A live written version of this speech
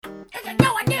It's a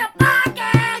No Idea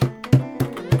Podcast!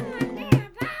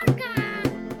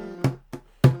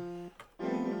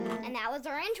 And that was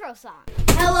our intro song.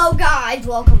 Hello guys,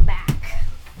 welcome back.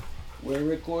 We're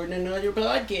recording another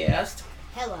podcast.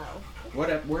 Hello.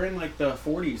 We're in like the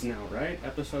 40s now, right?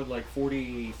 Episode like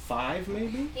 45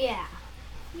 maybe? Yeah.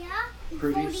 Yeah?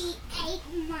 Pretty 48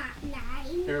 9.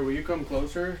 Here, will you come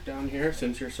closer down here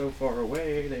since you're so far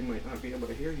away? They might not be able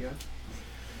to hear you.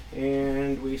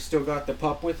 And we still got the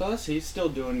pup with us. He's still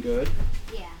doing good.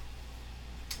 Yeah.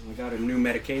 We got a new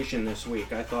medication this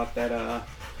week. I thought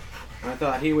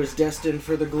he was destined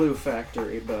for the glue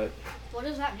factory, but What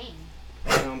does that mean?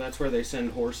 that's where they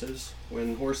send horses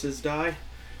when horses die,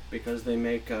 because they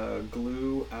make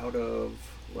glue out of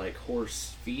like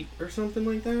horse feet or something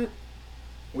like that.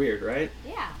 Weird, right?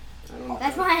 Yeah. I don't know.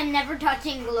 That's why I'm never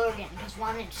touching glue again, because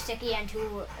one, it's sticky, and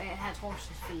two, it has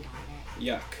horse's feet on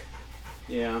Yuck.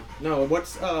 Yeah. No,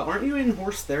 aren't you in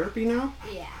horse therapy now?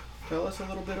 it. Yeah. Tell us a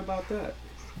little bit about that.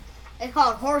 It's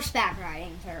called horseback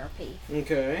riding therapy.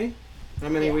 Okay. How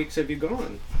many Yeah. weeks have you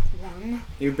gone? One.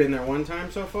 You've been there one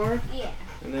time so far? Yeah.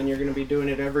 And then you're going to be doing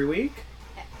it every week?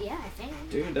 Yeah, I think.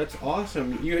 Dude, that's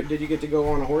awesome. Did you get to go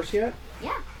on a horse yet?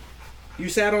 Yeah. You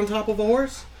sat on top of a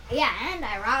horse? Yeah, and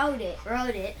I rode it.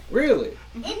 Really?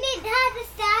 And it had a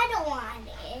saddle on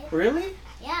it. Really?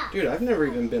 Yeah. Dude, I've never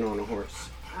even been on a horse.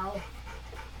 Oh.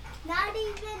 Not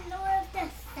even with the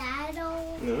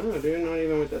saddle. No, dude, not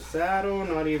even with the saddle,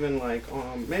 not even like,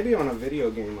 maybe on a video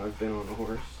game I've been on a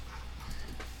horse.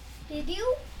 Did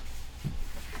you?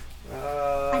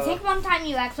 I think one time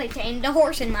you actually tamed a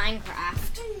horse in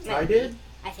Minecraft. I did?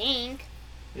 I think.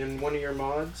 In one of your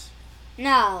mods?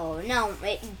 No.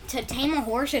 To tame a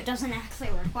horse, it doesn't actually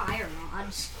require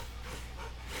mods.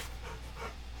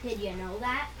 Did you know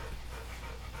that?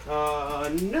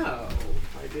 No.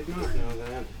 I did not know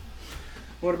that.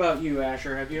 What about you,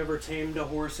 Asher? Have you ever tamed a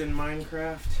horse in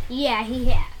Minecraft? Yeah, he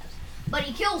has. But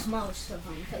he kills most of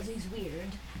them because he's weird.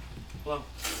 Hello.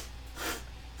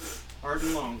 Hard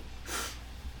and long.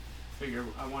 Figure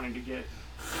I wanted to get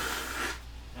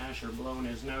Asher blowing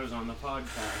his nose on the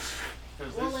podcast.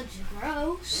 Well, it's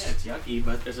gross. Yeah, it's yucky,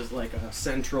 but this is like a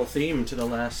central theme to the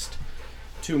last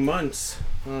 2 months.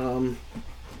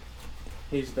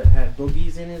 He's had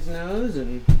boogies in his nose,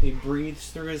 and he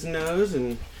breathes through his nose,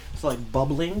 and it's like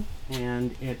bubbling,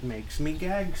 and it makes me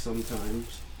gag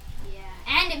sometimes. Yeah.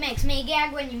 And it makes me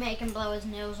gag when you make him blow his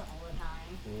nose all the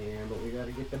time. Yeah, but we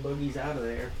gotta get the boogies out of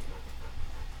there.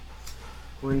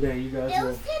 One day you guys There will...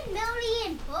 was 10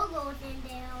 million boogles in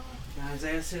there.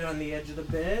 Isaiah, sit on the edge of the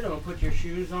bed. I'll put your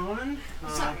shoes on.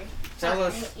 Sorry. Tell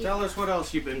us what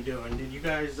else you've been doing. Did you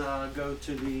guys go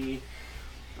to the...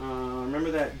 remember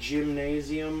that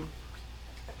gymnasium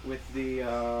with the...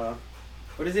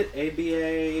 what is it?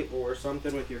 ABA or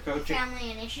something with your coaching?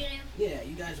 Family initiative. Yeah,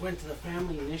 you guys went to the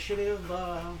Family Initiative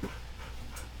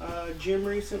gym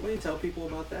recently. Tell people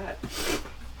about that.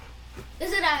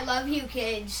 Visit I Love You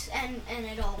kids and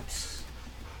adults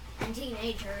and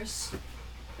teenagers.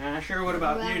 Asher, what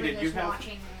about you? Whoever Did you is have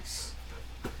watching this?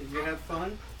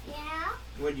 fun? Yeah.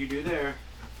 What'd you do there?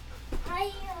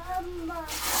 I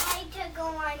tried to go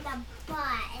on the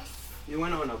bus. You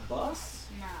went on a bus?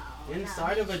 No.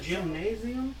 Inside of a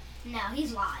gymnasium? No,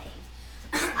 he's lying.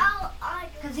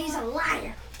 Because He's a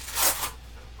liar.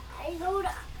 I rode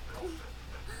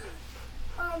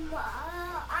on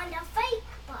the fake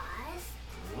bus.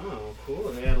 Oh,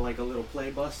 cool. They had like a little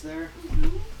play bus there.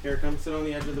 Here, come sit on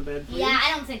the edge of the bed, please. Yeah,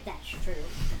 I don't think that's true.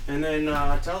 And then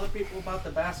tell the people about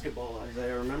the basketball,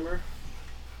 Isaiah, remember?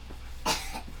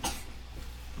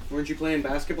 Weren't you playing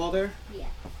basketball there? Yeah.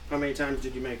 How many times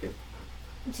did you make it?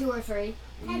 2 or 3.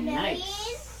 10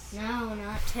 Nice. No,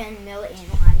 not 10 million.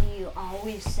 Why do you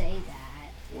always say that?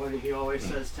 What, he always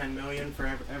says 10 million for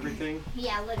everything?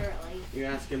 Yeah, literally. You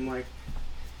ask him like,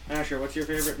 Asher, what's your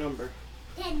favorite number?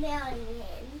 10 million.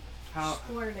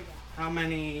 Swear to God. How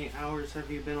many hours have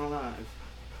you been alive?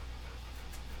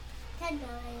 10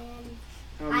 million.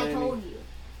 How I many, told you.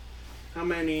 How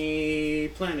many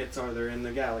planets are there in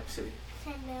the galaxy?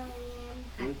 10 million.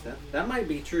 That might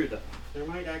be true though. There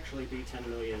might actually be 10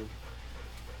 million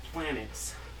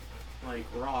planets, like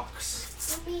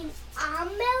rocks. You mean a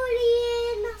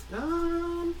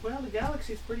million? Well, the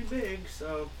galaxy's pretty big,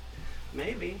 so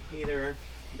maybe either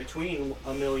between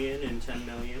 1 million and 10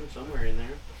 million, somewhere in there.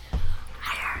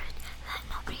 I heard that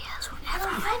nobody else would ever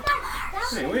find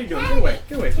Mars. Hey, what are you doing? Get away!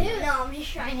 Get away from me! No, I'm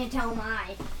just trying to tell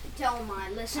my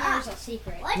listeners a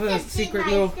secret. What's What a this secret in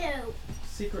my little- soup?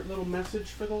 Secret little message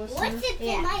for the listener. What's it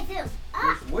Yeah. in my soup?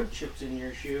 There's wood chips in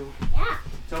your shoe. Yeah.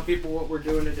 Tell people what we're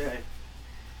doing today.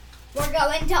 we're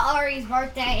going to Ari's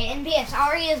birthday, and P.S.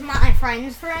 Ari is my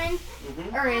friend's friend,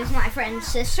 or is my friend's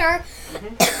sister.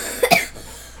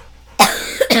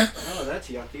 Oh, that's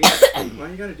yucky. Why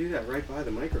you gotta do that right by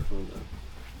the microphone, though?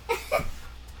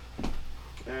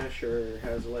 Asher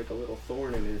has like a little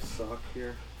thorn in his sock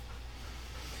here.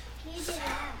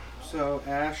 So,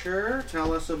 Asher,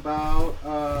 tell us about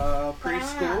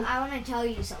preschool. I want to tell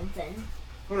you something.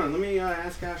 Hold on, let me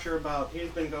ask Asher about. He's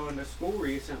been going to school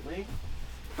recently.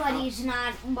 But he's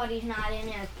not. But he's not in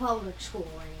a public school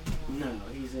anymore. No,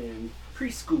 he's in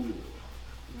preschool.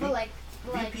 But like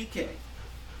VPK.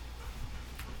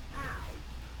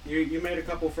 You made a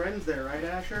couple friends there, right,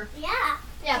 Asher? Yeah.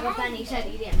 Yeah, but then he said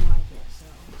he didn't like it. So.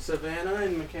 Savannah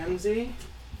and Mackenzie.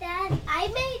 Dad, I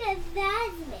made a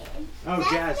Jasmine. Oh,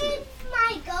 Jasmine. Jasmine's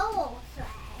my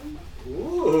girlfriend.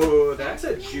 Ooh, that's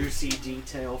a juicy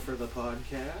detail for the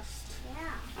podcast.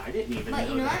 Yeah. I didn't even But know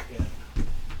you know that yet.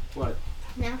 What?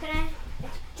 Now can I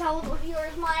tell the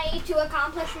viewers my 2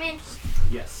 accomplishments?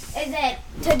 Yes. Is that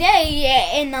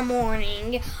today in the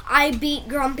morning I beat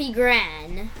Grumpy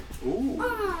Gran Ooh.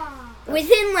 Oh.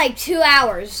 within like 2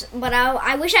 hours. But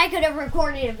I wish I could have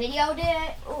recorded a video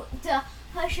to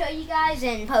show you guys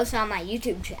and post on my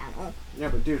YouTube channel. Yeah,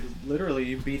 but dude, literally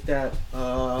you beat that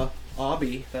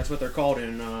obby. That's what they're called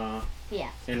in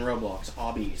Roblox.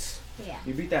 Obbies. Yeah.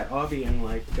 You beat that obby in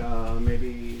like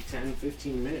maybe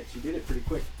 10-15 minutes. You did it pretty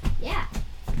quick. Yeah.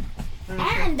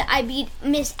 And I beat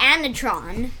Miss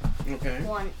Anatron Okay.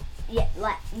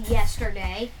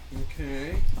 yesterday.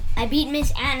 Okay. I beat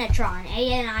Miss Anatron,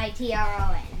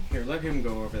 Anitron. Here, let him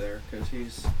go over there, because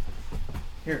he's...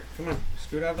 Here, come on,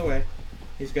 scoot out of the way.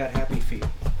 He's got happy feet.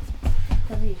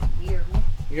 Because he's weird.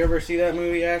 You ever see that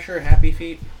movie, Asher, Happy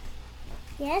Feet?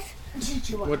 Yes.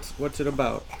 What's it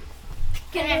about?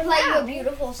 Can I play you a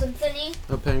beautiful symphony?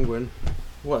 A penguin.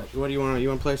 What do you want? You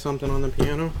want to play something on the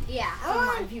piano? Yeah, for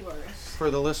my viewers.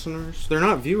 For the listeners? They're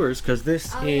not viewers, because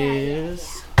this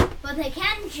is... But they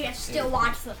can just still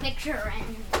watch the picture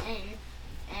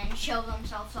and show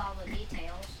themselves all the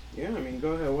details. Yeah, I mean,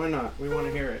 go ahead. Why not? We want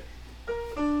to hear it.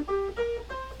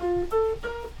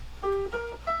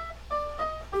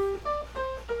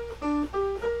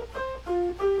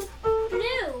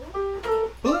 Blue.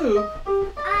 Blue?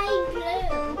 I'm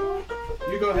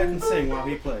blue. You go ahead and sing while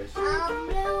he plays. I'm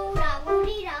blue.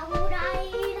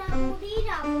 Da-boo-dee-da-boo-dee,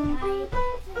 da-boo-dee-da-boo-dee.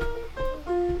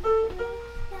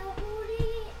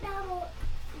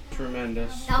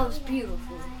 Tremendous. That was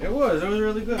beautiful. It was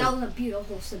really good. That was a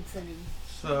beautiful symphony.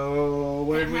 So,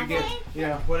 what did we get?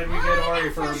 Yeah, what did we get Ari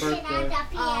for her birthday?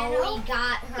 Oh, we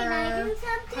got Can I her do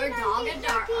something dog on the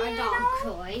a dog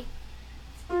toy.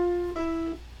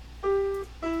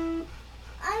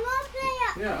 I want to play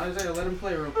Yeah, Isaiah, let him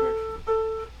play real quick.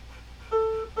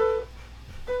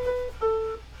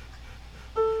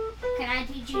 Can I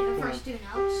teach you the first 2 notes?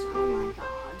 Oh my god.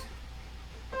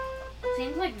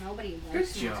 Seems like nobody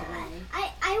likes Good me job. today.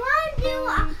 I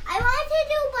want to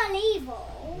do Believo.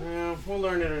 Yeah, we'll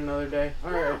learn it another day.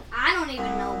 Alright. I don't even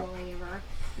know Believer.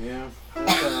 Yeah.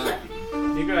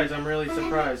 You guys, I'm really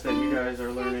surprised that you guys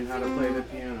are learning how to play the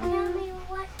piano. Tell me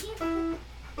what you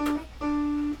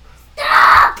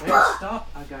Hey, stop.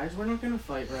 Guys, we're not going to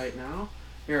fight right now.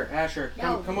 Here, Asher,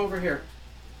 No. come over here.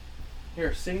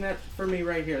 Here, sing that for me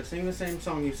right here. Sing the same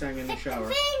song you sang in the shower. Tell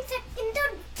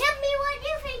me what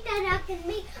you think that I can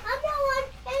be. I'm the one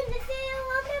in the field.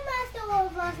 I'm the master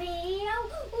of my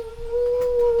field.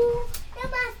 Ooh, the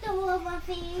master of my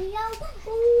field.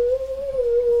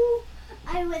 Ooh,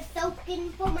 I was soaking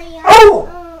for my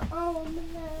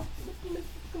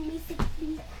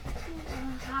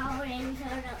howling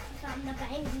from the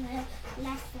bank.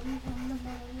 Lesson from the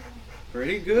bank.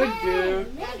 Pretty good,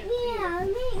 dude. Make me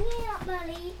up,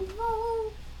 Believo.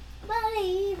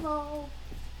 Believo.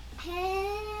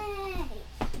 Hey,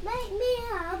 make me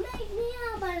up,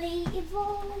 Believo.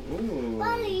 Ooh.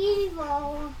 Believo.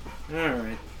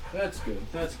 Alright. That's good.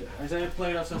 Isaiah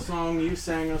played us a song. You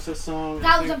sang us a song.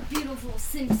 That was a beautiful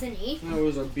symphony. That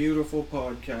was a beautiful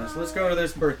podcast. Let's go to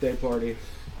this birthday party.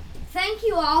 Thank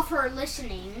you all for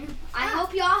listening. I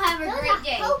hope you all have a great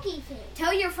day. Pokey thing.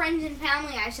 Tell your friends and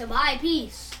family I said bye.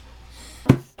 Peace.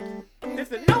 It's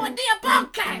the No Idea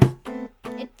Podcast!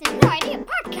 It's the No Idea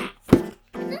Podcast.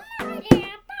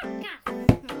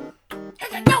 It's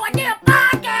the No Idea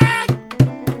Podcast!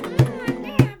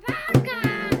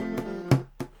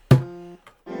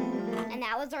 And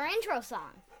that was our intro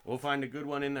song. We'll find a good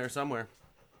one in there somewhere.